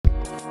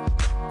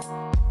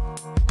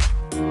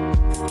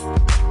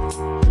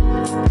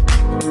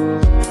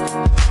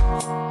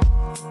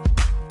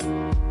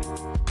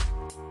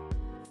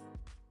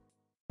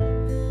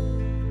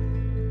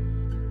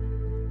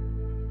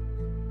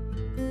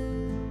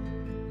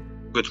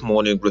Good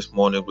morning, good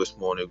morning, good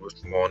morning,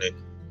 good morning.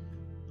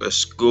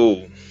 Let's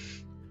go.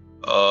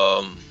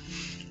 Um,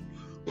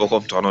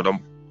 Welcome to another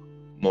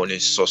morning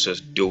success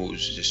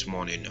dose this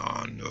morning,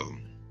 and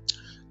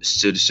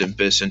still the same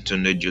person,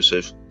 Tony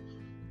Joseph.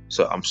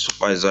 So I'm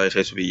super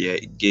excited to be here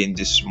again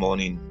this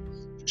morning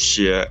to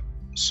share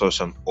such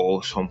an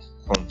awesome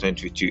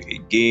content with you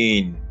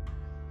again.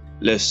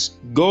 Let's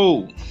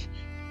go.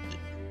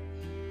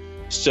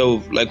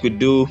 So, like we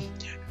do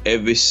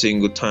every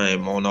single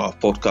time on our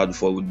podcast,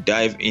 before we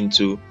dive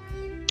into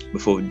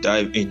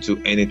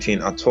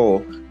anything at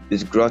all,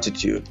 is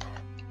gratitude.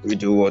 We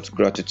do what?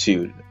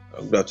 Gratitude.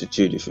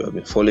 If you have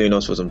been following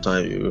us for some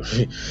time,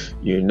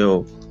 you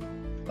know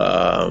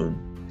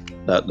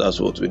that's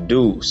what we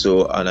do.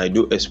 So, and I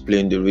do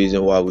explain the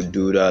reason why we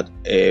do that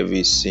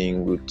every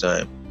single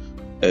time,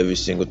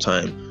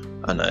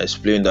 and I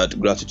explain that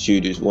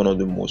gratitude is one of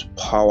the most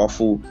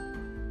powerful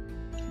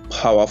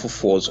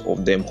force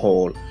of them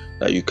all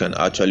that you can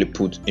actually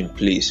put in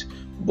place.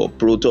 But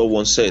Proto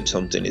once said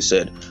something. He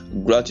said,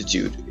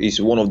 gratitude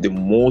is one of the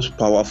most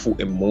powerful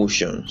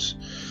emotions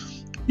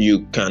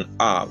you can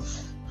have.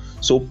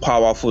 So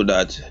powerful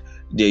that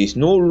there is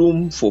no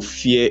room for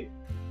fear,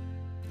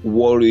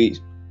 worry,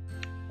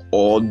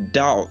 or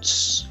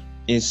doubts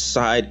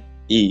inside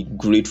a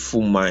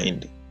grateful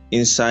mind.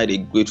 Inside a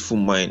grateful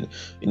mind,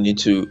 you need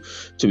to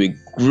be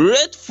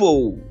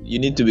grateful. You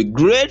need to be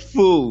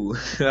grateful.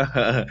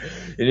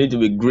 You need to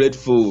be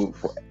grateful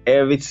for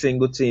every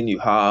single thing you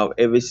have,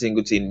 every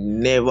single thing.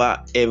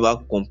 Never ever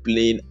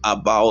complain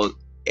about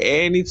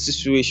any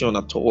situation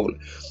at all.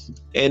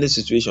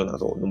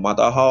 No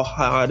matter how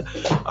hard,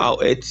 how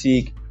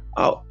hectic,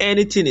 how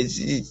anything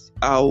is,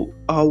 how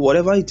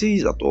whatever it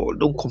is at all.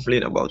 Don't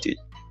complain about it.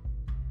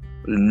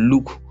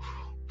 Look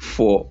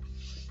for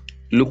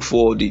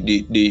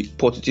the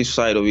positive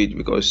side of it,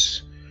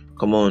 because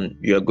come on,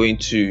 you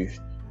need to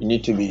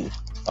be you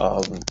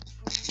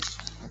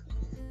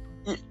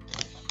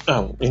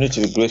need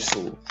to be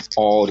grateful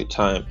all the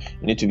time.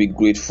 You need to be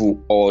grateful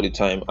all the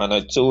time. And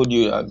I told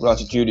you that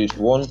gratitude is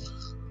one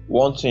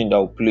thing that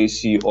will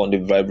place you on the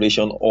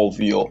vibration of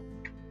your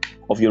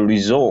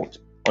result,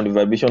 on the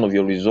vibration of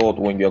your result.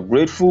 When you are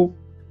grateful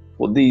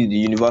for this, the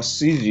universe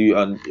sees you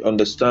and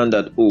understand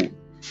that, oh,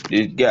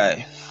 this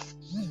guy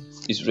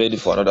is ready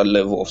for another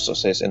level of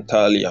success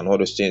entirely, and all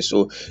those things.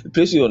 So it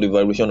places you on the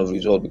vibration of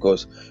result,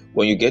 because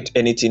when you get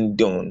anything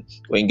done,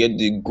 when you get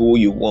the goal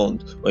you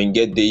want, when you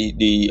get the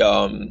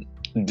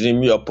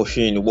dream you are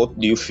pursuing, what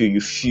do you feel?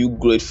 You feel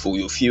grateful,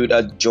 you feel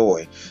that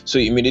joy. So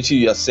immediately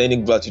you are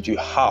sending gratitude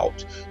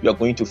out, you are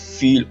going to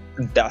feel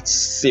that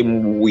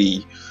same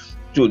way.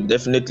 So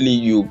definitely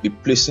you'll be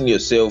placing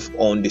yourself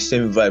on the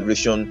same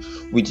vibration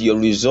with your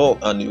result,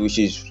 and which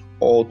is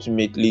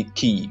ultimately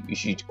key.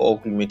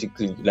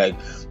 Like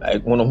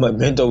one of my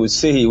mentors would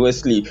say,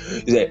 Wesley,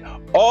 he said,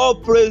 all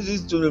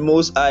praises to the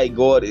Most High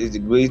God is the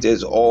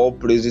greatest. All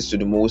praises to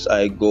the Most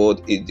High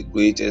God is the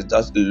greatest.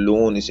 That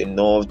alone is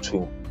enough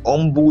to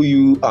humble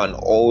you and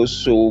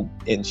also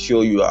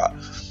ensure you are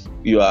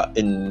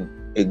in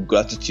a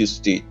gratitude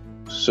state.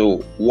 So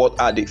what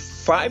are the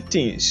five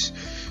things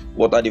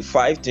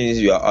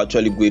you are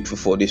actually grateful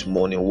for this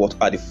morning? What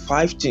are the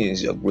five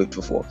things you are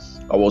grateful for?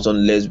 I was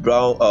on Les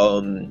Brown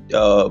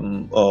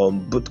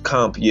boot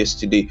camp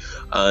yesterday,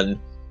 and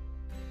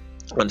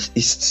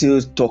he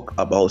still talk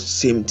about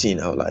same thing.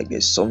 I was like,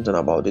 there's something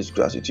about this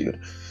gratitude.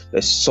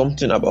 There's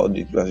something about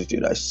this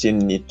gratitude I still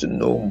need to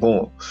know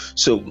more.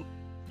 So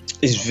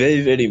it's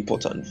very, very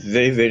important.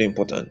 Very, very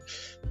important.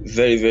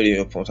 Very, very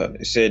important.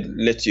 He said,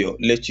 let your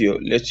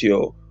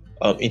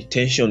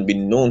intention be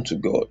known to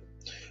God.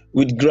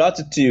 With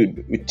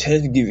gratitude, with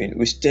thanksgiving,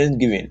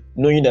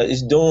 knowing that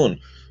it's done.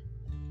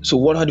 So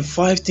what are the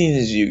five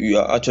things you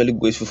are actually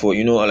grateful for?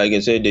 Like I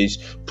said, there's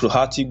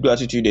proactive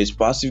gratitude, there's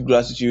passive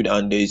gratitude,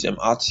 and there's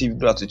active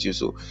gratitude.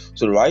 So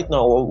right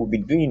now, what we'll be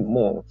doing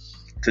more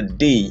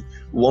today,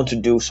 we want to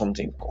do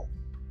something called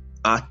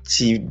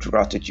active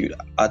gratitude.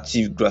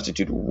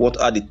 What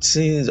are the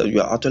things that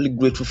you are actually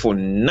grateful for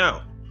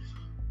now?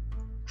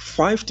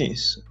 Five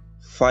things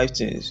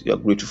you are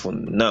grateful for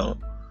now.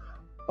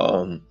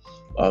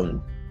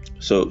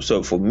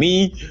 So for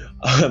me,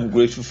 I'm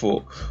grateful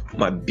for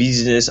my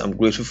business. I'm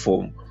grateful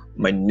for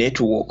my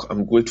network.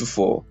 I'm grateful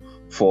for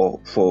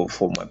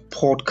my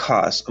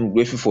podcast. I'm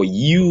grateful for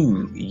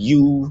you,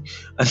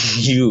 and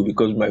you,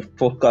 because my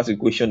podcast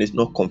equation is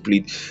not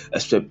complete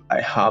except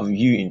I have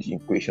you in the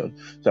equation.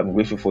 So I'm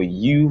grateful for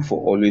you for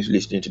always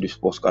listening to this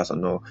podcast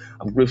and all.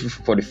 I'm grateful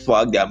for the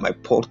fact that my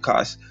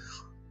podcast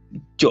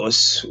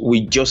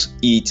we just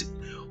hit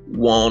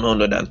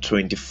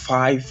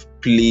 125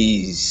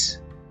 plays.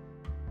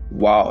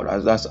 Wow,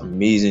 that's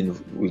amazing.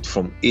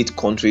 From 8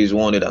 countries,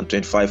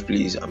 125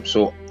 plays. I'm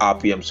so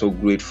happy. I'm so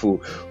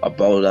grateful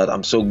about that.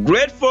 I'm so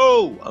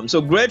grateful.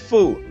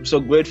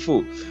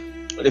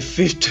 The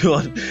fifth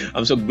one,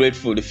 I'm so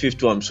grateful. The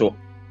fifth one, I'm so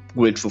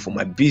grateful for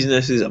my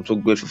businesses. I'm so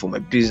grateful for my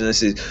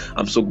businesses.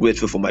 I'm so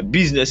grateful for my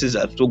businesses.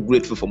 I'm so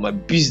grateful for my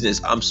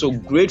business. I'm so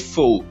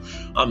grateful.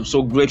 I'm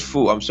so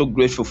grateful. I'm so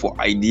grateful for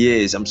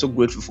ideas. I'm so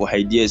grateful for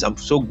ideas. I'm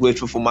so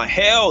grateful for my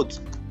health.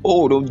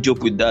 Oh, don't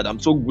joke with that. I'm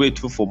so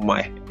grateful for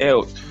my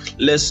health.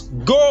 Let's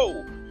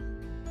go.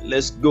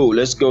 Let's go.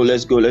 Let's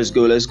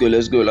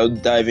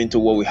dive into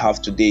what we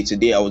have today.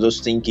 Today I was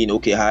just thinking,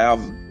 okay, I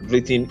have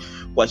written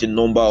quite a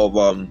number of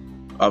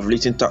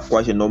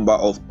quite a number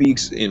of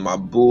picks in my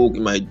book,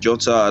 in my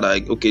jotter.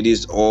 Like, okay,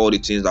 these are all the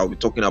things that I'll be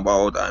talking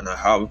about, and I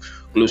have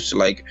close to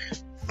like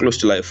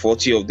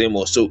 40 of them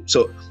or so.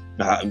 So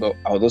I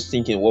was just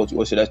thinking, what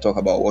should I talk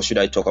about? What should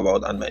I talk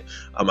about? And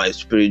my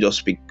spirit just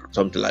speak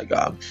something like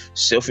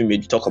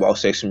self-image. Talk about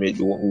sex image.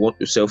 We want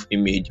the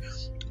self-image.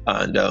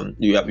 And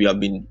we have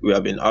been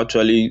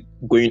actually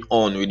going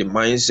on with the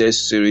mindset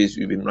series.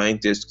 We've been writing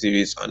this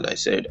series, and I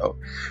said,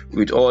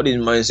 with all these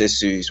mindset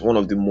series, one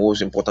of the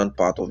most important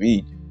part of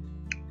it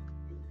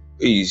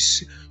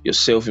is your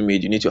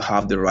self-image. You need to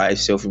have the right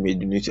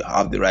self-image. You need to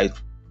have the right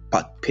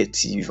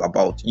perspective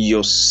about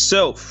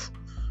yourself,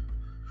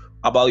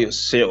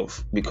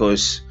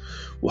 because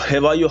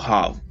whatever you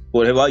have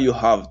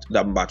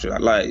that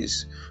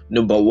materialize,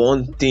 number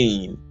one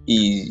thing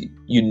is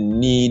you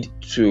need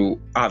to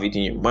have it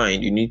in your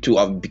mind. You need to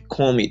have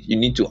become it. You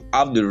need to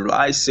have the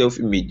right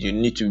self-image. You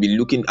need to be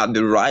looking at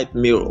the right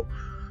mirror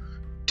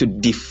to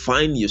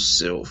define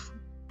yourself.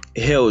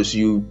 Else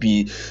you'll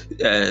be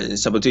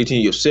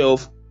sabotaging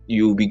yourself.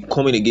 You'll be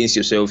coming against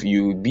yourself.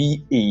 You'll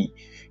be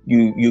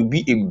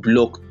a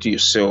block to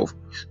yourself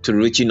to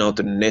reaching out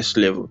to the next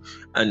level.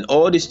 And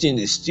all these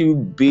things is still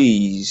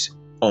based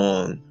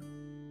on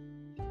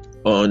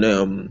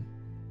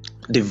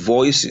the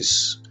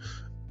voices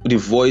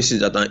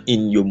that are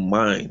in your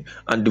mind,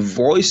 and the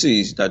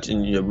voices that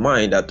in your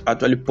mind that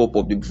actually pop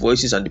up, the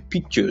voices and the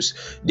pictures,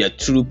 they are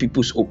through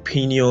people's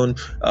opinion,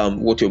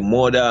 what your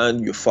mother,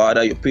 your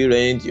father, your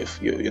parents,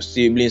 your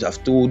siblings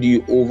have told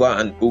you over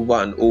and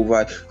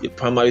over, your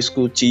primary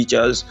school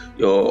teachers,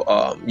 your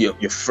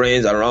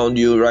friends around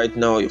you right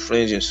now, your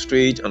friends in the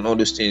street, and all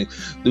those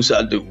things. Those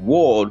are the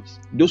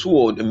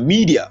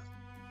media,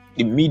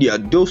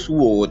 those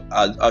words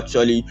are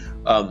actually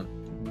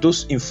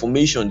those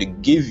information they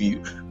give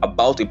you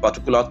about a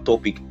particular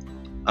topic,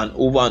 and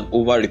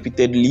over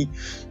repeatedly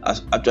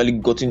has actually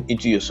gotten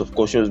into your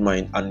subconscious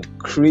mind and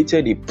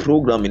created a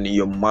program in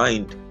your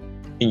mind,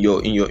 in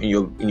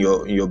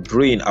your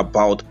brain,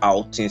 about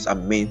how things are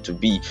meant to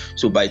be.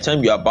 So by the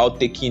time you're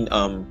about taking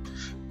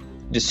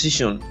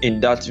decision in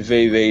that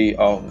very, very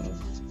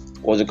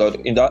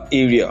in that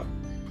area,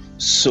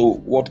 so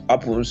what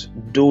happens,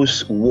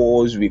 those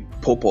words will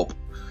pop up.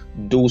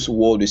 Those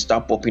words will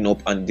start popping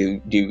up, and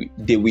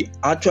they will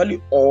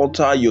actually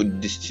alter your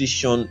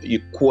decision,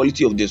 your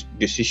quality of this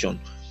decision.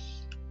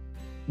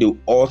 They will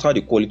alter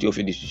the quality of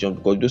a decision,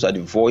 because those are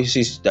the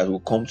voices that will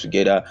come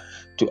together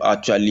to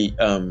actually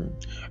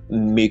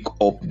make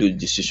up the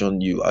decision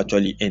you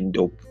actually end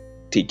up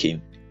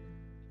taking.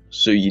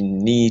 So you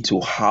need to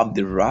have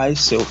the right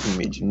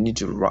self-image. You need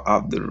to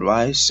have the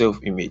right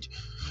self-image,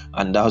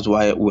 and that's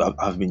why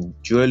I've been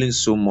dwelling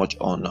so much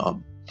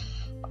on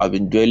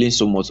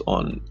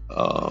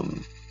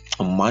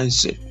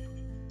mindset,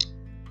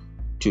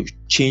 to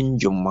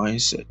change your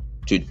mindset,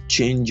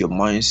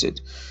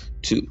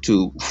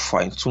 to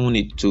fine-tune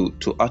it,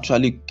 to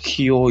actually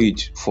cure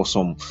it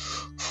from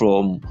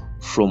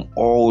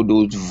all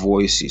those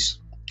voices.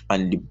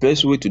 And the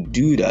best way to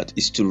do that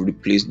is to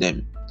replace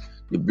them.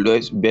 The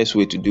best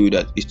way to do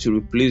that is to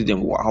replace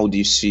them. How do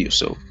you see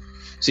yourself?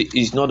 See,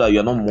 it's not that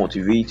you're not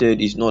motivated,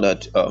 it's not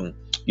that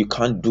you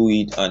can't do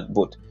it,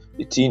 but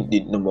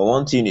the number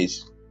one thing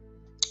is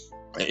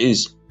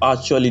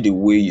actually the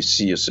way you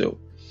see yourself.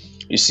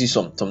 You see,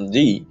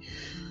 someday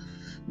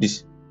the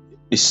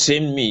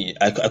same me,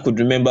 I could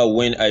remember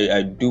when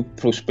I do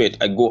prospect.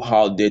 I go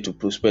out there to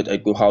prospect. I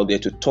go out there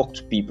to talk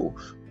to people.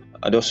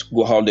 I just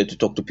go out there to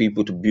talk to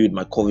people, to build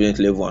my confidence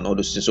level and all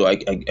those things. So I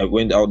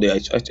went out there. I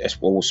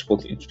was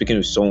speaking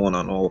with someone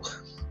and all.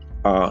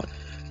 I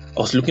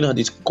was looking at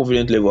this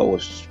confidence level. I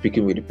was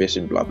speaking with the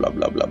person. Blah blah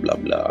blah blah blah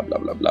blah blah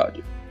blah blah.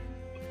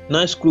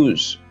 Nice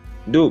cruise,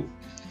 though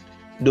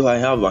I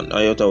have an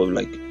iota of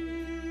like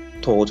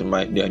doubt in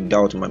my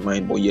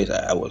mind, but yes,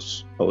 I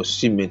was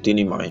still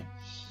maintaining my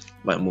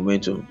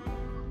momentum.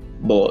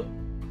 But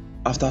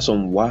after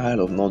some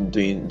while of not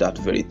doing that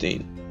very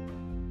thing,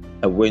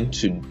 I went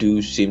to do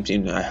same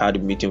thing. I had a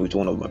meeting with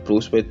one of my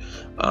prospects,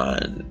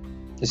 and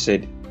he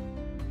said,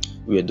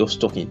 we were just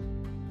talking.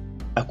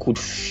 I could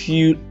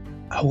feel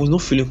I was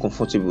not feeling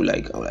comfortable.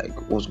 Like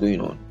what's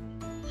going on?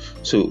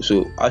 So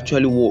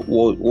actually, what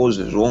was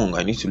wrong?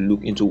 I need to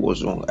look into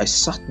what's wrong. I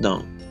sat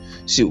down.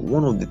 See,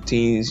 one of the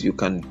things you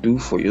can do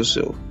for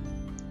yourself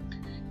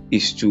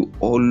is to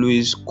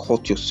always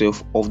cut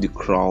yourself off the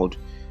crowd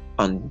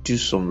and do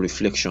some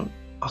reflection.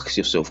 Ask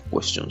yourself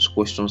questions.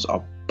 Questions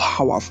are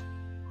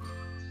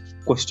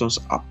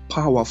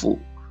powerful.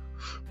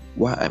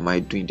 Why am I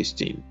doing this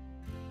thing?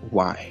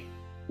 Why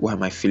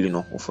am I feeling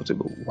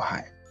uncomfortable?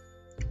 Why?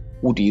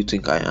 Who do you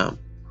think I am?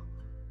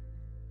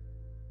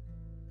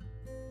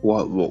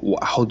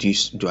 How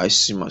do I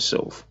see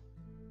myself?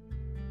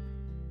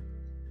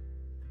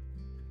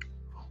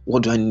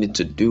 What do I need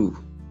to do?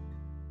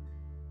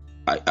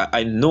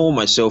 I know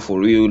myself for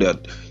real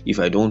that if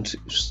I don't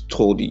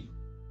study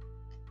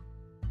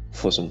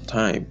for some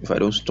time, if I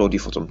don't study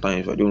for some time,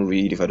 if I don't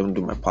read, if I don't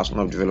do my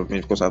personal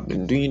development, because I've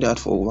been doing that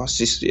for over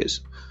 6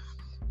 years.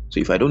 So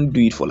if I don't do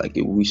it for like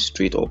a week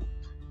straight up,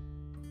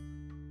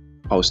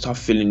 I'll start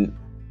feeling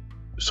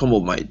some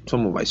of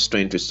my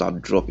strength will start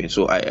dropping.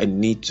 So I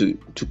need to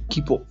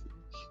keep up.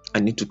 I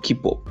need to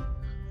keep up.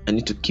 I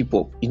need to keep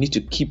up. You need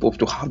to keep up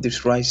to have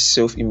this right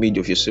self-image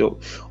of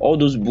yourself. All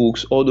those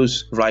books, all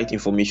those right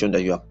information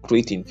that you are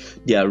creating,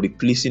 they are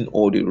replacing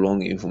all the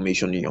wrong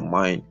information in your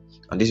mind.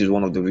 And this is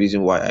one of the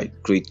reasons why I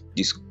created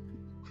this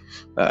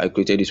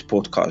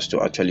podcast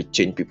to actually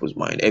change people's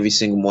mind. Every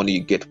single morning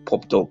you get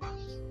popped up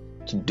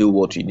to do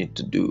what you need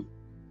to do.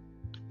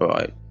 All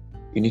right.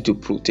 You need to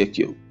protect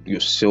your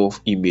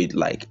self-image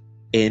like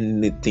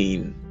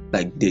anything.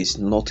 Like there's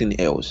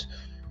nothing else.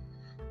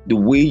 The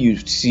way you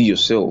see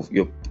yourself,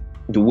 your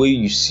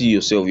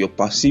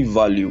perceived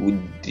value will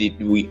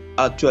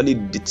actually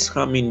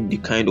determine the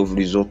kind of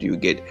result you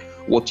get,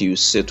 what you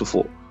settle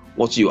for,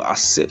 what you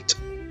accept.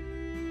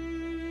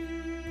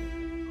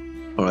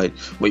 All right.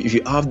 But if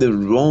you have the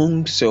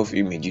wrong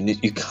self-image,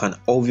 you can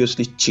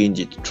obviously change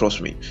it.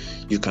 Trust me,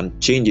 you can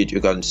change it. You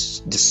can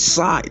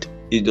decide.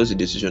 It's just a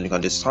decision. You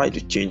can decide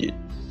to change it.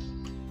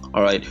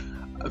 All right.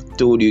 I've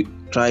told you,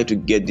 try to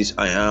get this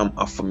I am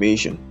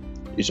affirmation.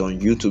 It's on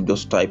YouTube.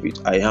 Just type it,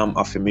 I am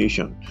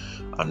affirmation,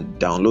 and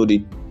download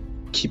it.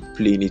 Keep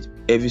playing it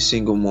every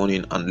single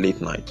morning and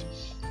late night.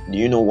 Do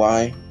you know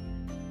why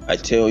I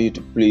tell you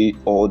to play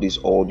all this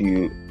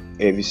audio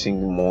every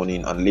single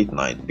morning and late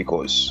night?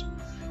 Because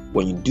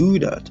when you do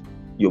that,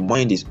 your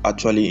mind is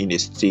actually in a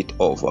theta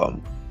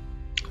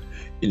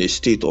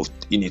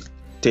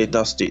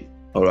state.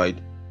 All right.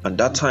 And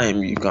that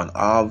time you can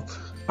have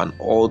an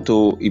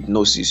auto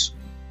hypnosis.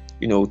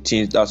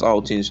 That's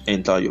how things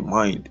enter your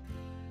mind.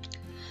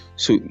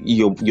 So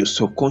your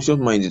subconscious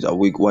mind is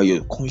awake while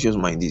your conscious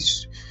mind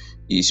is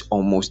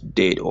almost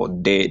dead or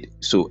dead.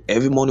 So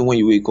every morning when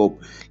you wake up,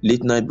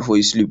 late night before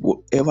you sleep,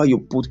 whatever you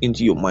put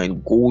into your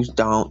mind goes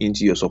down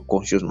into your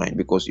subconscious mind,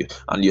 because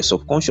your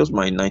subconscious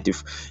mind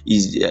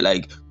is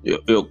like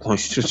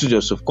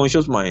your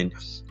subconscious mind.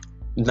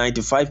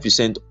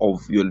 95%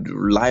 of your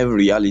life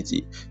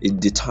reality is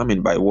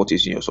determined by what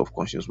is in your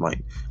subconscious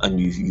mind, and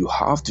you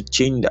have to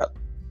change that.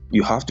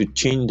 You have to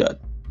change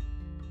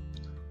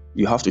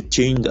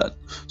that.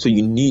 So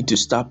you need to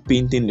start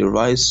painting the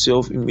right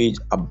self-image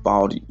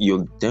about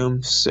your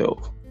damn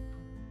self.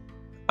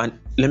 And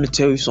let me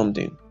tell you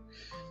something.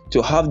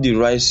 To have the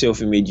right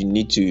self-image, you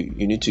need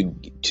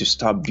to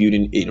start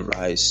building a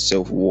right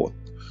self-worth.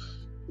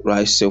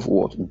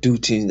 Do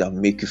things that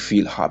make you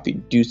feel happy.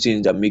 Do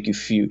things that make you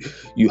feel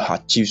you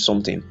achieve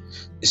something.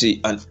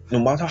 See, and no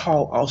matter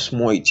how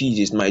small it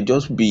might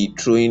just be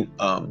throwing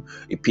a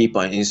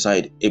paper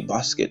inside a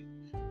basket.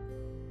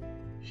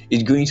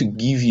 It's going to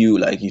give you,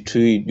 like, you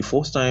throw it the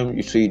first time,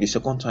 you throw it the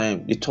second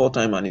time, the third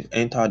time, and it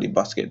entered the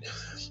basket.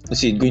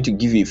 See, it's going to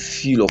give you a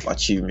feel of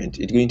achievement.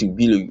 It's going to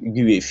give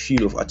you a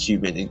feel of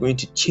achievement. It's going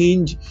to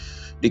change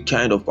the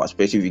kind of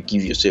perspective you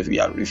give yourself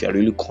if you're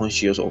really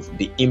conscious of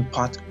the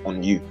impact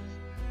on you.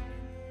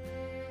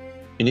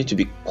 You need to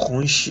be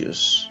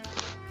conscious.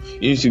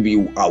 You need to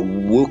be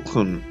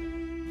awoken.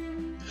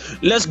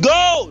 Let's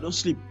go! Don't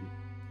sleep.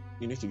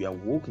 You need to be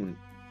awoken.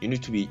 You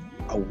need to be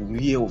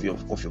aware of your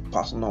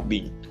personal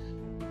being.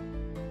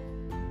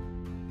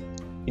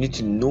 You need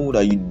to know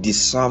that you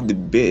deserve the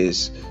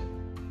best.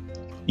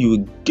 You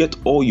will get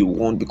all you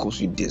want because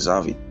you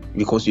deserve it.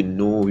 Because you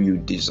know you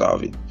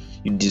deserve it.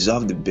 You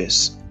deserve the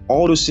best.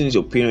 All those things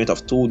your parents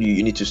have told you,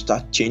 you need to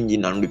start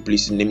changing and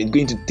replacing them. It's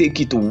going to take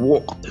you to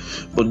work,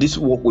 but this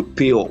work will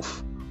pay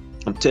off.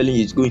 I'm telling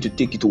you, it's going to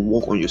take you to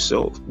work on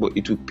yourself, but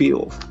it will pay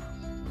off.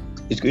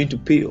 It's going to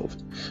pay off.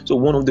 So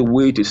one of the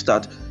ways to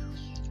start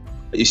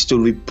is to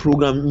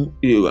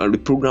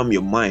reprogram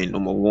your mind,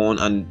 number one,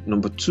 and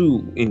number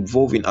two,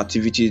 involve in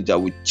activities that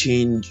will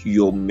change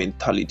your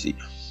mentality.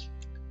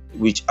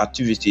 Which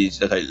activities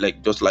that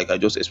I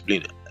just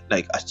explained,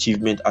 like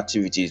achievement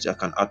activities that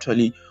can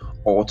actually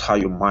alter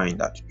your mind,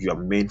 that you are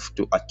meant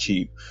to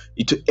achieve.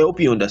 It will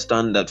help you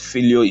understand that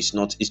failure is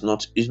not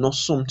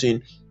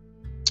something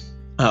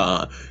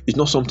it's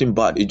not something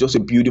bad. It's just a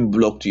building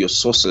block to your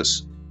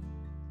success.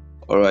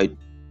 All right.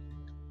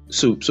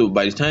 So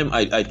by the time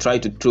I try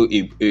to throw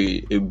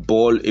a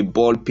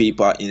ball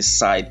paper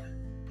inside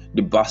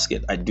the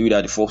basket, I do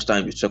that the first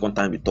time, the second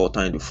time, the third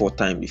time, the fourth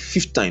time, the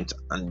fifth time,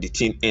 and the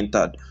thing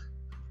entered.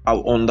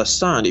 I'll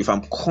understand, if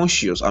I'm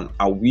conscious and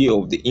aware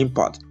of the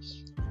impact,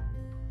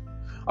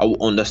 I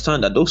will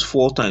understand that those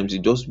 4 times is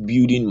just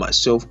building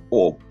myself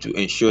up to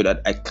ensure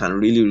that I can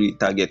really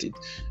target it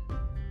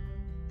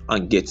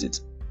and get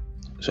it.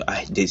 So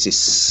there's a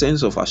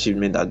sense of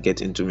achievement that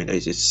gets into me. There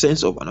is a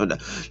sense of another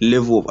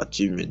level of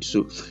achievement.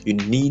 So you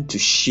need to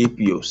shape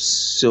your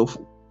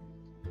self-image.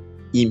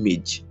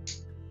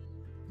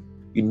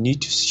 You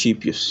need to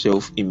shape your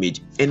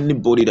self-image.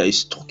 Anybody that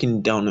is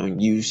talking down on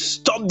you,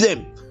 stop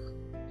them.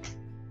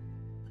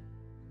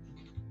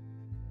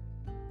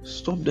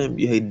 Stop them.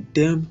 You're a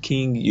damn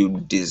king. You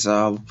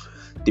deserve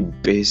the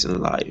best in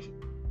life.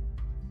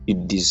 You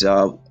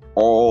deserve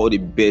all the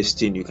best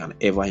thing you can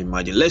ever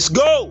imagine. Let's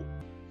go.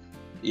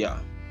 Yeah,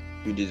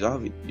 you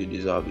deserve it. You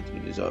deserve it. You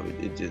deserve it.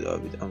 You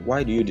deserve it. And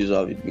why do you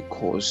deserve it?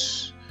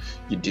 Because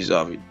you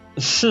deserve it.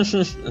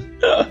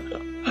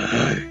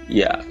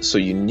 Yeah, so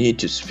you need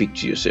to speak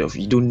to yourself.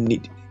 You don't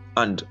need.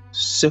 And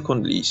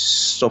secondly,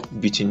 stop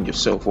beating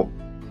yourself up.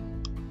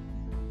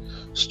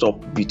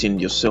 Stop beating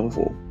yourself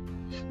up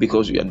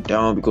because you are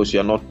down, because you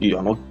are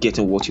not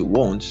getting what you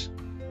want.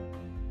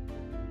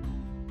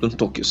 Don't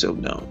talk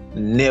yourself down.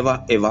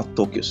 Never ever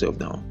talk yourself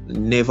down.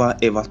 Never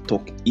ever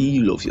talk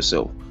ill of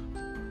yourself.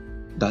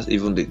 That's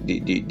even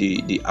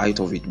the height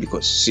of it.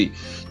 Because see,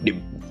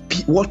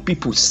 what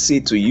people say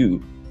to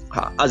you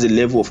has a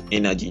level of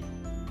energy.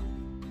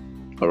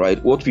 All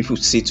right, what people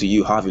say to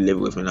you have a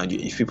level of energy.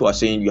 If people are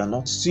saying you are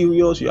not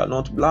serious, you are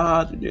not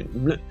blah,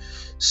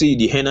 see,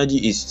 the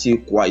energy is still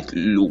quite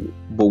low.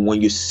 But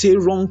when you say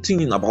wrong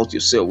thing about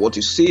yourself, what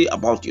you say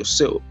about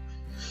yourself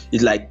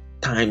is like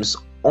times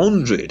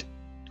 100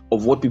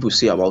 of what people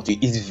say about you.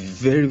 Is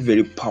very,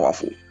 very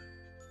powerful.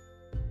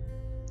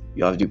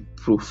 You have the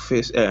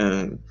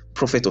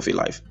prophet of your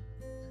life.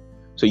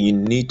 So you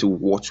need to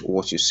watch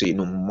what you say,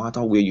 no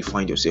matter where you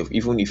find yourself.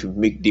 Even if you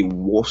make the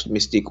worst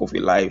mistake of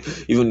your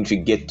life, even if you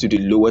get to the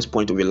lowest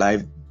point of your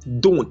life,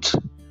 don't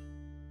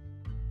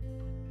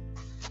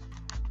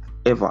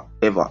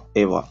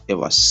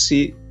ever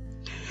say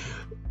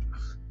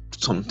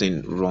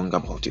something wrong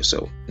about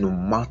yourself, no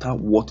matter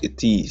what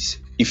it is.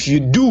 If you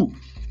do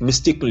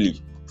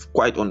mistakenly,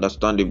 quite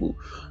understandable,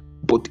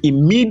 but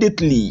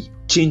immediately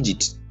change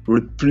it,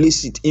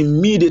 replace it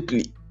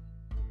immediately.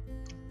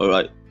 All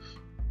right,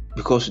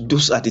 because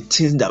those are the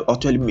things that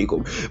actually make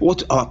up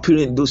what our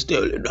parents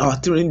did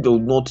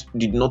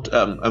not.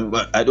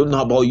 I don't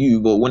know about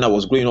you, but when I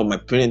was growing up, my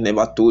parents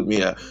never told me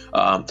you're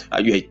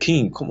a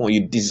king. Come on,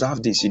 you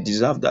deserve this, you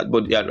deserve that.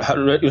 But yeah,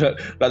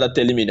 rather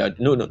telling me that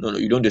no,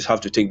 you don't just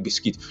have to take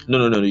biscuit.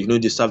 No, you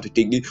don't just have to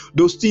take this.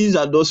 Those things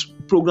are just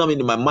programming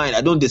in my mind.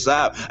 I don't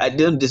deserve. You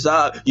don't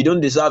deserve.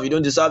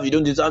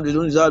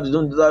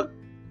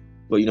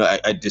 But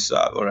I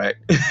deserve. All right,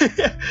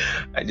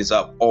 I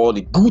deserve all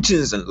the good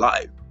things in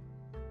life.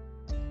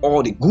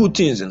 All the good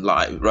things in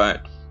life, right?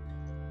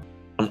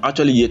 I'm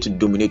actually here to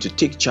dominate, to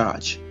take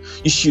charge.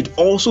 You should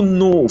also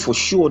know for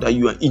sure that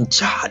you are in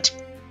charge.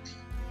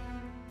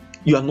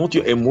 You are not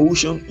your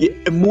emotion. Your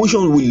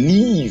emotion will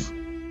leave.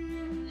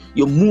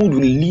 Your mood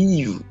will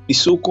leave. The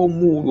so-called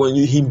mood, when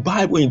you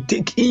imbibe, when you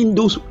take in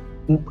those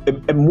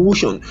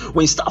emotions,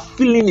 when you start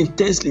feeling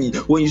intensely,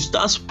 when you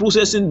start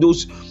processing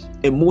those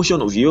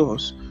emotions of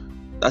yours,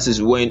 that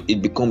is when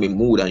it becomes a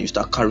mood and you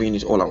start carrying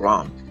it all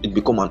around. It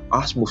becomes an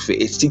atmosphere,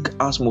 a sick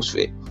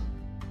atmosphere.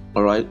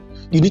 All right?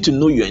 You need to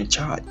know you're in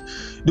charge.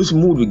 Those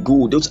mood will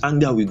go, those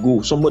anger will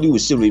go, somebody will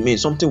still remain,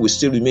 something will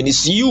still remain.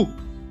 It's you.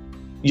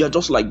 You are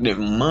just like the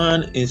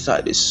man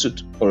inside the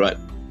suit. All right?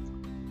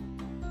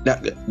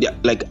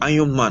 Like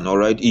Iron Man, all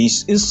right?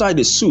 He's inside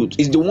the suit.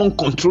 He's the one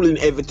controlling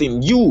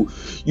everything. You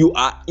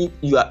are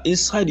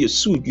inside your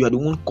suit. You are the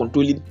one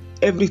controlling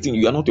everything.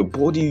 You are not your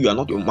body, you are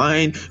not your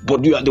mind,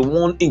 but you are the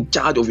one in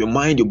charge of your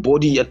mind, your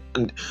body,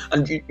 and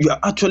you are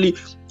actually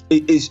a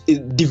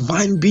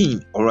divine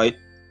being. All right,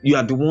 you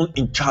are the one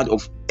in charge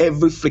of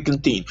every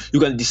freaking thing. You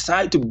can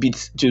decide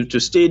to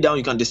stay down.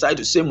 You can decide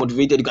to stay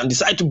motivated. You can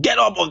decide to get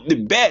up on the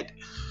bed.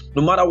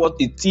 No matter what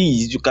it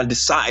is, you can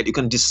decide.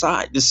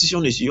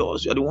 Decision is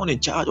yours. You are the one in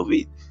charge of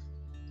it.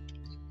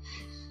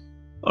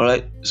 All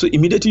right. So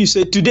immediately you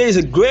say, today is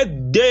a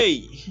great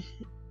day.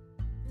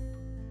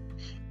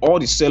 All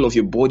the cells of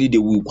your body, they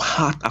will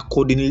act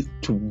accordingly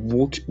to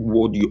what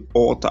you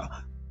alter.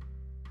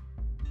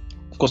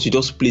 Because you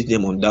just place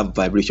them on that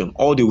vibration.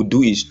 All they will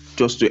do is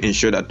just to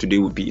ensure that today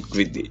will be a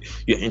great day.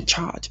 You're in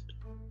charge.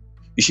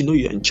 You should know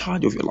you're in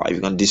charge of your life.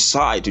 You can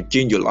decide to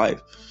change your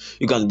life.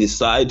 You can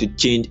decide to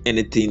change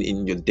anything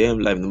in your damn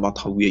life, no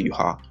matter where you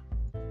are.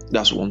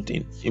 That's one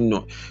thing.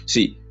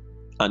 See,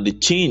 and the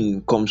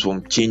change comes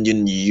from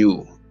changing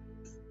you.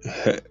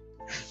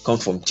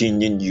 Comes from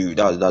changing you.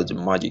 That's the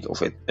magic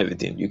of it.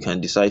 Everything. You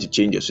can decide to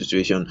change your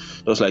situation.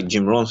 Just like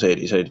Jim Rohn said,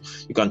 he said,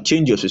 you can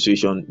change your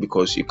situation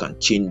because you can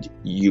change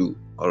you.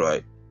 All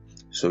right.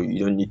 So you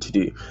don't need to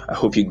do. I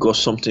hope you got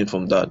something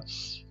from that.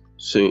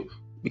 So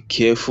be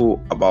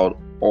careful about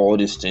all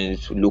these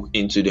things. Look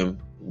into them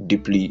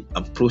deeply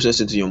and process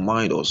it in your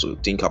mind. Also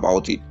think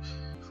about it,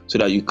 so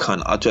that you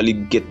can actually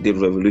get the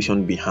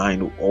revelation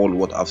behind all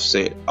what I've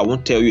said. I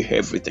won't tell you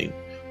everything,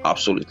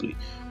 absolutely.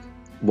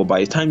 But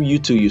by the time you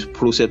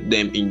process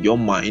them in your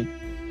mind,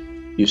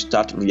 you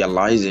start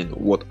realizing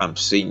what I'm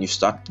saying. You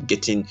start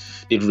getting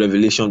the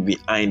revelation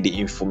behind the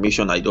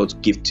information I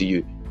just give to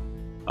you.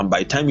 And by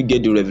the time you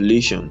get the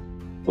revelation,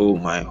 oh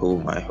my,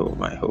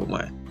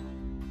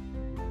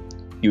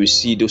 you will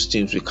see those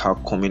things will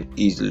come coming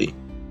easily.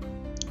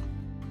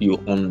 you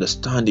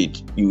understand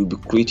it, you will be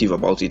creative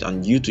about it,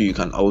 and you too, you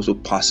can also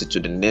pass it to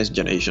the next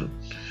generation.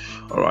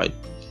 All right,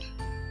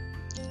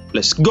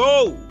 let's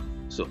go.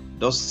 So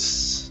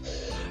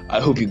I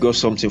hope you got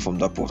something from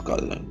that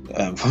podcast,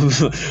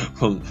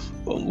 from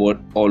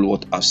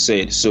what I've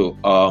said. So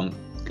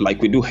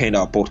like we do end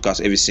our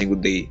podcast every single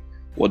day.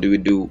 What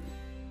do?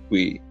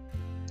 We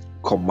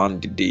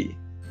command the day.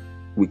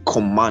 We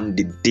command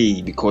the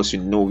day, because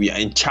we are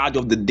in charge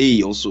of the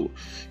day. Also,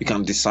 you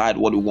can decide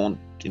what you want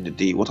in the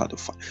day. What are the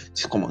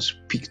just come and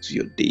speak to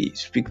your day.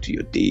 Speak to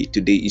your day.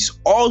 Today is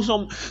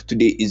awesome.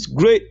 Today is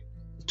great.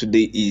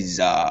 Today is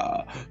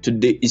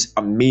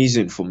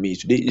amazing for me.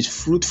 Today is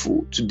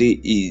fruitful. Today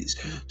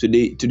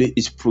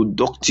is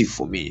productive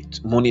for me.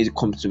 Money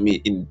comes to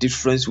me in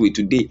different way.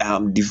 Today I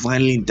am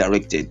divinely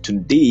directed.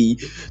 Today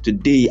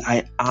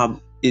I am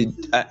a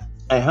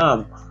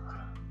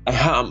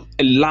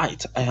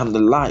light. I am the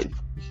light.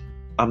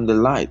 I'm the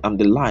light. I'm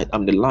the light.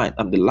 I'm the light.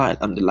 I'm the light.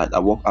 I'm the light. I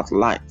walk at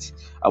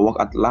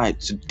light.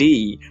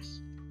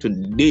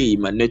 Today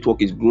my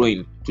network is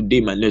growing.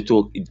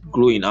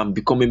 I'm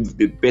becoming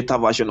a better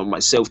version of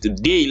myself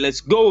today.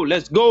 Let's go.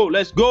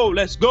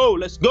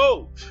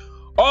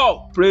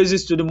 Oh,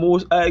 praises to the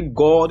Most High.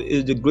 God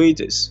is the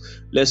greatest.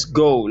 Let's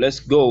go.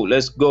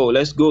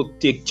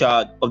 Take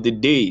charge of the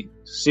day.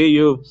 See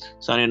you.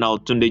 Signing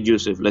out, Tunde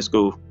Joseph. Let's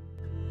go.